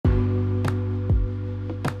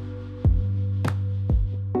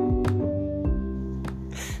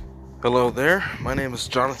Hello there, my name is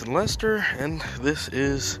Jonathan Lester, and this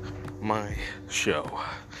is my show.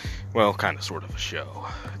 Well, kind of, sort of a show.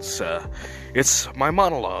 It's my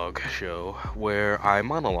monologue show, where I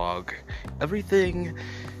monologue everything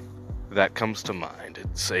that comes to mind.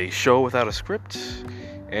 It's a show without a script,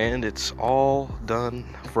 and it's all done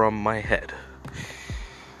from my head.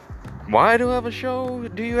 Why do I have a show,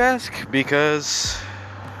 do you ask? Because,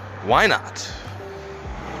 why not?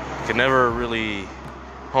 I can never really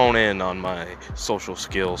hone in on my social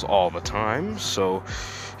skills all the time, so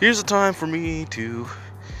here's a time for me to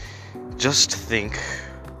just think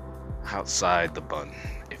outside the bun,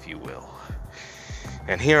 if you will.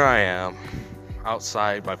 And here I am,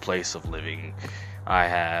 outside my place of living. I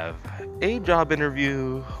have a job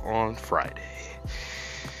interview on Friday.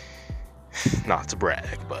 Not to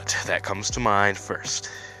brag, but that comes to mind first.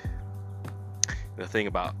 The thing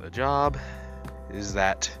about the job is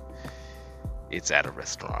that it's at a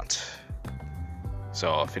restaurant.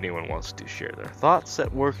 So if anyone wants to share their thoughts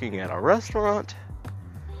at working at a restaurant,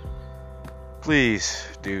 please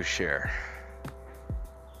do share.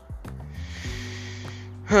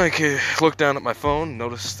 I look down at my phone,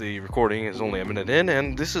 notice the recording is only a minute in,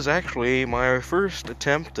 and this is actually my first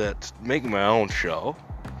attempt at making my own show.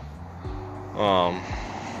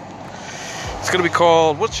 It's gonna be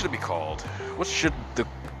called, what should it be called? What should the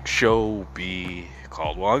show be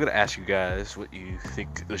called? Well, I'm going to ask you guys what you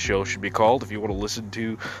think the show should be called, if you want to listen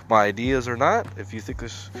to my ideas or not, if you think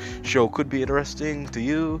this show could be interesting to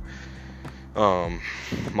you.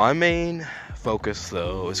 My main focus,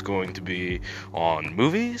 though, is going to be on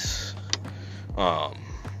movies,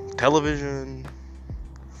 television,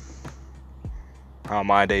 how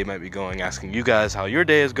my day might be going, asking you guys how your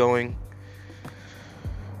day is going,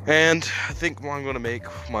 and I think I'm going to make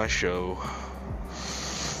my show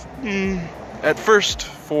at first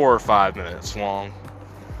 4 or 5 minutes long.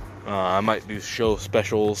 I might do show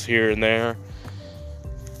specials here and there.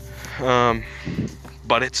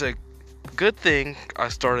 But it's a good thing I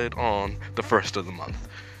started on the first of the month.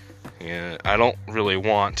 And I don't really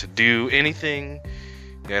want to do anything,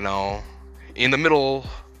 in the middle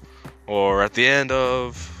or at the end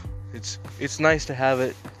of. It's nice to have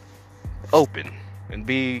it open and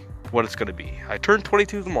be what it's gonna be. I turn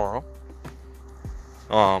 22 tomorrow.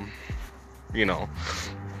 I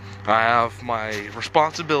have my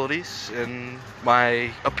responsibilities and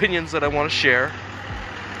my opinions that I want to share.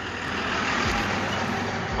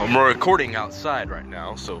 I'm recording outside right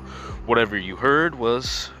now, so whatever you heard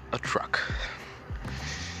was a truck.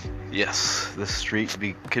 Yes, this street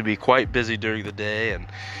can be quite busy during the day, and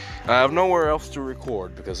I have nowhere else to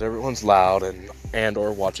record because everyone's loud and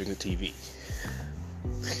or watching the TV.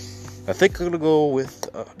 I think I'm gonna go with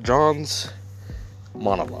John's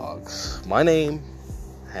monologues. My name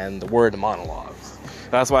and the word monologues.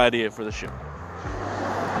 That's my idea for the show.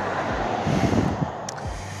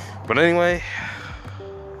 But anyway,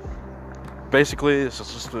 basically this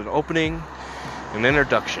is just an opening, an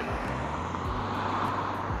introduction,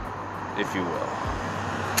 if you will.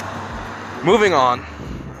 Moving on.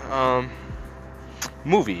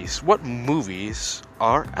 Movies. What movies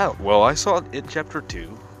are out? Well, I saw It Chapter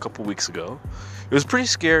 2 a couple weeks ago. It was pretty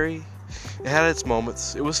scary. It had its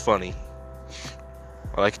moments. It was funny.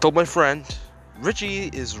 Like I told my friend, Richie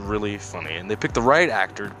is really funny, and they picked the right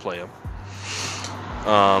actor to play him.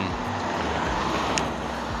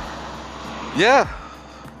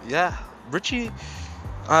 Richie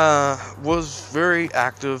was very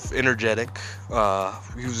active, energetic.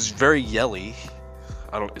 He was very yelly.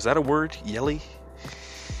 Is that a word? Yelly?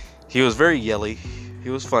 He was very yelly. He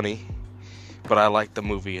was funny, but I liked the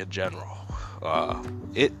movie in general.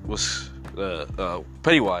 It was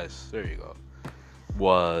Pennywise. There you go.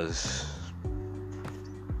 Was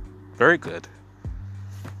very good.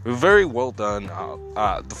 Very well done.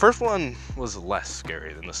 The first one was less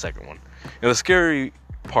scary than the second one. And the scary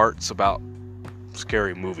parts about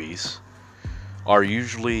scary movies are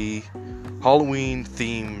usually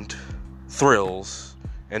Halloween-themed thrills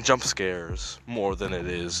and jump scares more than it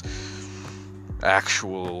is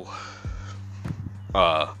actual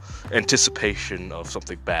anticipation of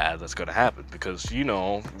something bad that's going to happen, because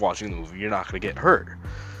watching the movie, you're not going to get hurt,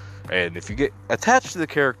 and if you get attached to the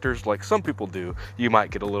characters like some people do, you might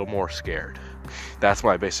get a little more scared. That's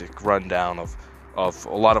my basic rundown of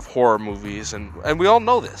a lot of horror movies, and we all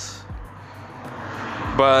know this.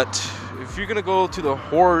 But if you're going to go to the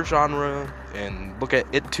horror genre and look at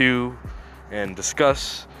It 2 and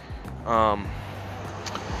discuss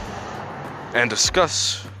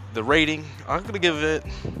the rating, I'm going to give it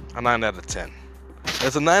a 9 out of 10.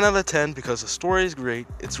 It's a 9 out of 10 because the story is great.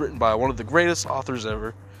 It's written by one of the greatest authors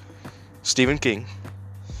ever, Stephen King.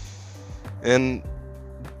 And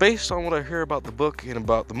based on what I hear about the book and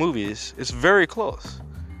about the movies, it's very close.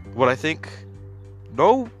 What I think,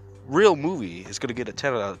 no real movie is going to get a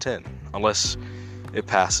 10 out of 10 unless it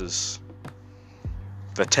passes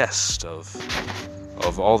the test of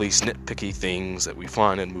all these nitpicky things that we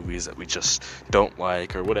find in movies that we just don't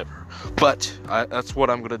like or whatever. But that's what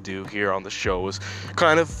I'm going to do here on the show, is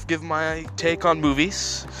kind of give my take on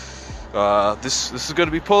movies. This is going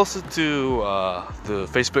to be posted to the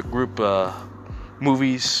Facebook group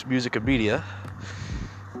Movies, Music, and Media.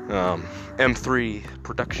 M3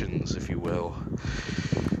 Productions, if you will.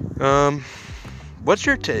 What's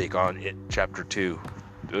your take on It Chapter 2?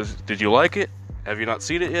 Did you like it? Have you not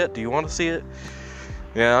seen it yet? Do you want to see it?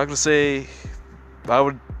 Yeah, I'm gonna say I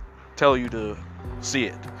would tell you to see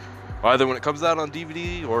it. Either when it comes out on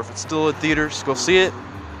DVD or if it's still in theaters, go see it.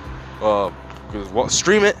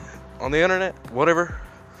 Stream it on the internet, whatever.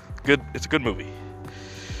 Good, it's a good movie.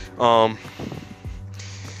 The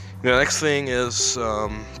next thing is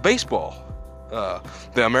baseball.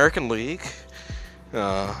 The American League.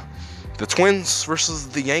 The Twins versus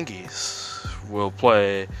the Yankees will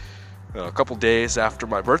play a couple days after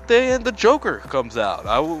my birthday, and The Joker comes out.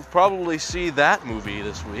 I will probably see that movie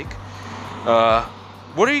this week.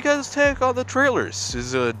 What are you guys' take on the trailers?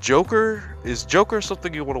 Is Joker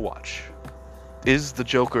something you want to watch? Is The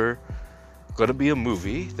Joker going to be a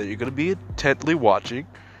movie that you're going to be intently watching?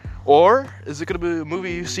 Or is it going to be a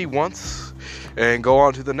movie you see once and go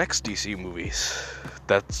on to the next DC movies?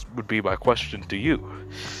 That would be my question to you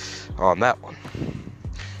on that one.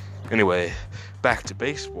 Anyway, back to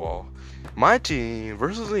baseball. My team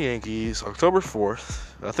versus the Yankees, October 4th.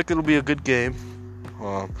 I think it'll be a good game.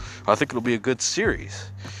 I think it'll be a good series.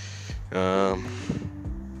 Jose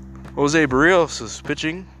Barrios is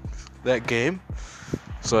pitching that game,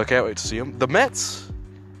 so I can't wait to see him. The Mets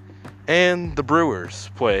and the Brewers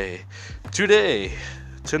play tonight.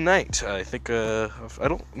 I think,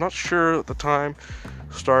 not sure what the time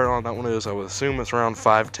start on that one is. I would assume it's around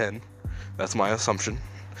 5:10. That's my assumption.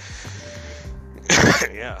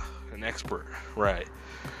 Yeah, an expert, right.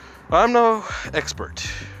 I'm no expert,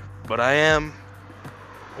 but I am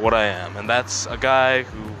what I am, and that's a guy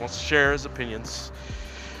who wants to share his opinions.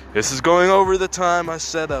 This is going over the time I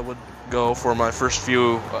said I would go for my first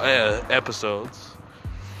few episodes.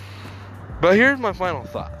 But here's my final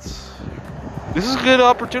thoughts. This is a good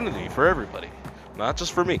opportunity for everybody, not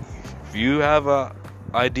just for me. If you have an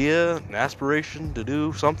idea, an aspiration to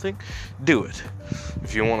do something, do it.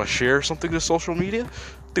 If you want to share something to social media,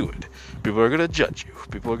 do it. People are going to judge you.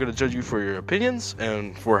 People are going to judge you for your opinions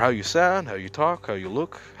and for how you sound, how you talk, how you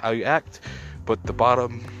look, how you act. But the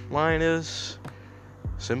bottom line is,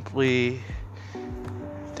 simply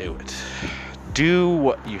do it. Do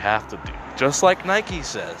what you have to do. Just like Nike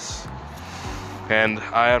says. And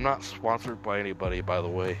I am not sponsored by anybody, by the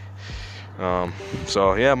way.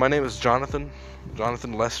 So yeah, my name is Jonathan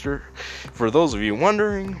Lester. For those of you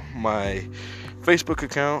wondering, my Facebook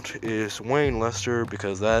account is Wayne Lester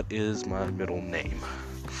because that is my middle name.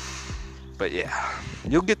 But yeah,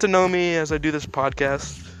 you'll get to know me as I do this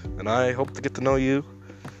podcast, and I hope to get to know you.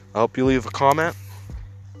 I hope you leave a comment.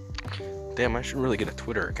 Damn, I should really get a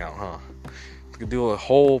Twitter account, huh? I could do a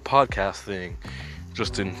whole podcast thing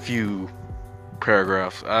just in few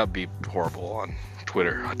paragraphs. That'd be horrible on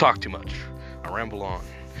Twitter. I talk too much. I ramble on.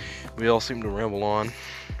 We all seem to ramble on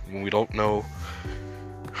when we don't know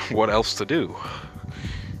what else to do.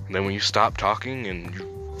 And then when you stop talking and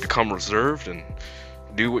you become reserved and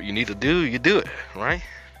do what you need to do, you do it, right?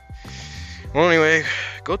 Well, anyway,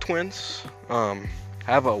 go Twins.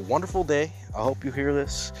 Have a wonderful day. I hope you hear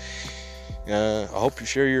this. I hope you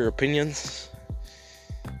share your opinions.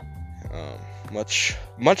 Much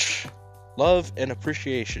love and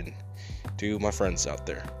appreciation to my friends out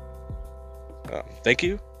there. Thank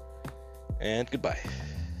you, and goodbye.